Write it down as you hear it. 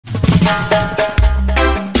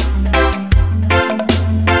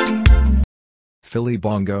Philly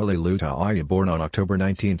Bongoley Lutaaya, born on October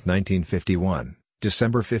 19, 1951,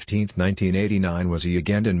 December 15, 1989, was a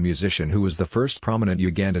Ugandan musician who was the first prominent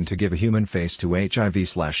Ugandan to give a human face to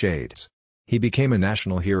HIV/AIDS. He became a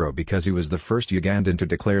national hero because he was the first Ugandan to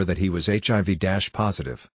declare that he was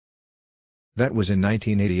HIV-positive. That was in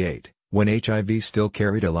 1988, when HIV still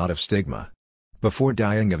carried a lot of stigma. Before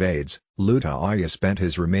dying of AIDS, Lutaaya spent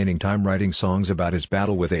his remaining time writing songs about his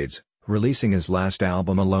battle with AIDS, releasing his last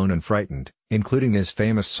album Alone and Frightened, including his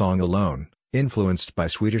famous song Alone, influenced by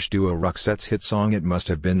Swedish duo Roxette's hit song It Must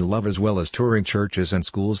Have Been Love, as well as touring churches and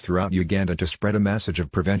schools throughout Uganda to spread a message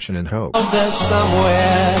of prevention and hope. There's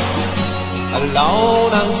somewhere,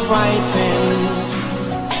 alone and frightened,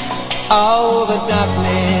 oh the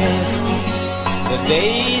darkness, the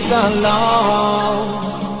days are long,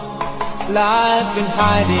 life in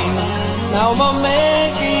hiding, now I'm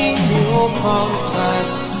making new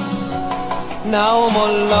contact. No more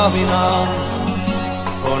loving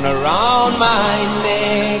arms thrown around my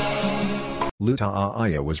neck.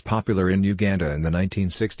 Lutaaya was popular in Uganda in the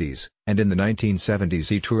 1960s, and in the 1970s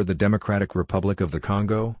he toured the Democratic Republic of the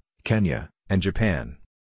Congo, Kenya, and Japan.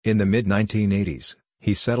 In the mid-1980s,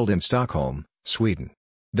 he settled in Stockholm, Sweden.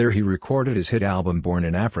 There he recorded his hit album Born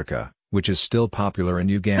in Africa, which is still popular in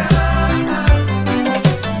Uganda.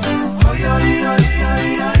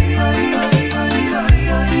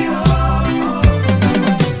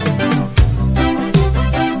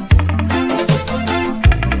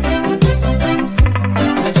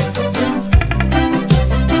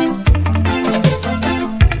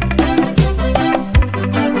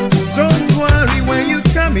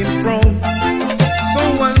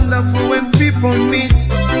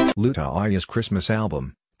 Lutaaya's Christmas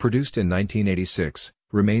album, produced in 1986,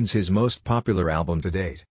 remains his most popular album to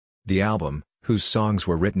date. The album, whose songs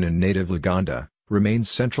were written in native Luganda, remains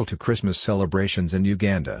central to Christmas celebrations in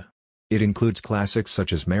Uganda. It includes classics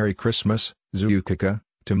such as Merry Christmas, Zukika,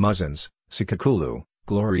 Tumuzins, Sikakulu,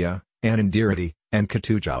 Gloria, Anandirati, and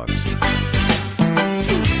Katujawas.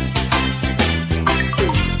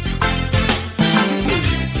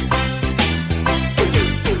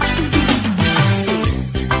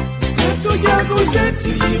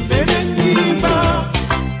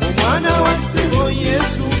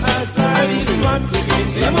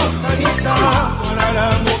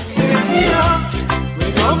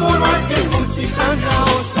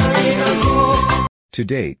 To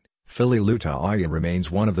date, Philly Lutaaya remains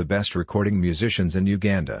one of the best recording musicians in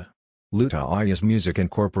Uganda. Lutaaya's music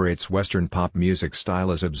incorporates Western pop music style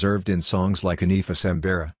as observed in songs like Anifa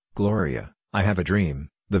Sembera, Gloria, I Have a Dream,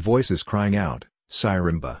 The Voices Crying Out,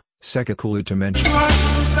 Sirimba, Sekakulu to mention.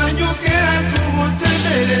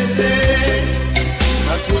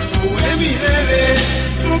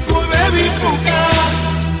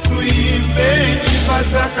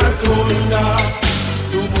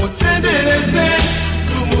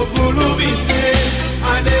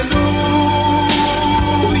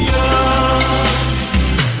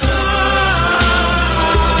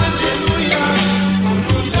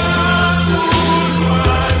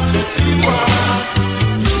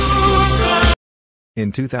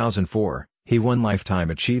 In 2004, he won Lifetime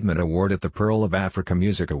Achievement Award at the Pearl of Africa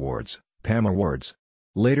Music Awards, PAM Awards.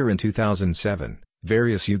 Later in 2007,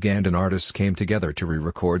 various Ugandan artists came together to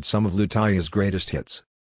re-record some of Lutaaya's greatest hits.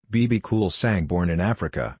 BB Cool sang Born in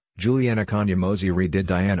Africa, Juliana Kanyamozi redid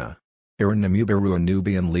Diana. Aaron Namuberu and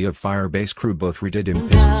Nubian Lee of Firebase Crew both redid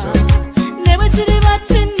Impizuzo.